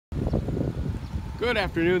Good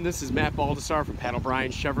afternoon, this is Matt Baldessar from Pat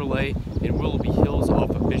O'Brien Chevrolet in Willoughby Hills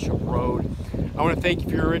off of Bishop Road. I want to thank you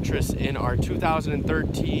for your interest in our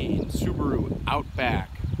 2013 Subaru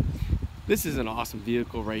Outback. This is an awesome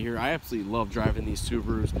vehicle right here. I absolutely love driving these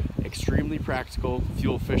Subarus. Extremely practical,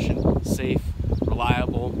 fuel efficient, safe,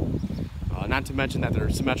 reliable. Not to mention that their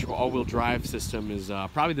symmetrical all-wheel drive system is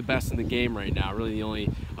probably the best in the game right now. Really the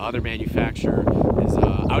only other manufacturer is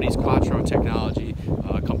Audi's Quattro technology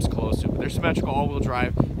comes close to it. But their symmetrical all-wheel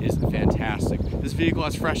drive is fantastic. This vehicle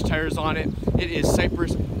has fresh tires on it. It is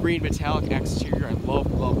Cypress green metallic exterior. I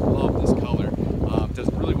love this color. It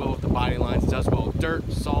does really well with the body lines. It does well with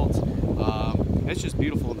dirt, salt. It's just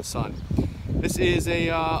beautiful in the sun. This is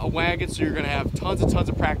a wagon, so you're going to have tons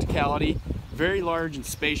of practicality. Very large and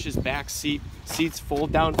spacious back seat. Seats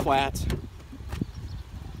fold down flat.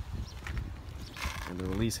 And the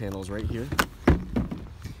release handles right here.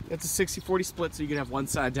 It's a 60-40 split, so you can have one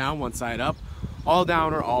side down, one side up. All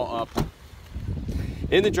down or all up.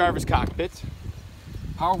 In the driver's cockpit,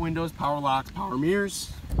 power windows, power locks, power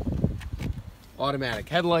mirrors, automatic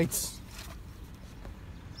headlights,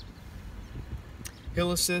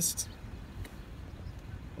 hill assist,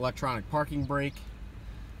 electronic parking brake,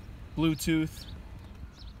 Bluetooth,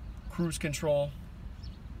 cruise control,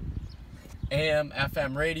 AM,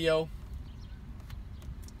 FM radio,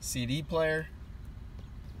 CD player.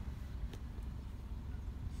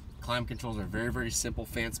 Climate controls are very simple.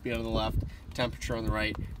 Fan speed on the left, temperature on the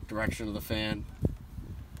right, direction of the fan.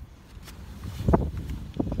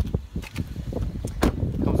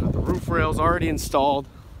 Comes with the roof rails already installed.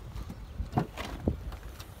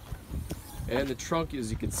 And the trunk,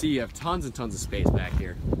 as you can see, you have tons and tons of space back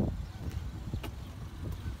here.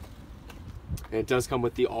 And it does come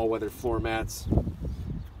with the all-weather floor mats.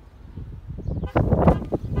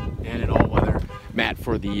 And an all-weather mat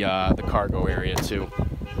for the cargo area too.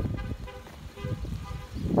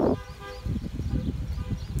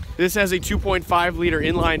 This has a 2.5 liter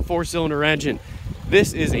inline 4-cylinder engine.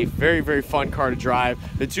 This is a very fun car to drive.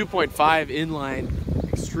 The 2.5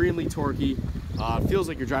 inline, extremely torquey. It feels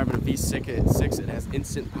like you're driving a V6. It has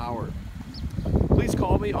instant power. Please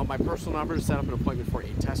call me on my personal number to set up an appointment for a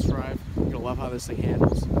test drive. You're going to love how this thing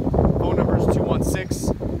handles. Phone number is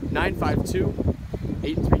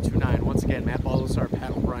 216-952-8329. Once again, Matt Baldessar,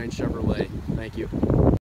 Pat O'Brien Chevrolet. Thank you.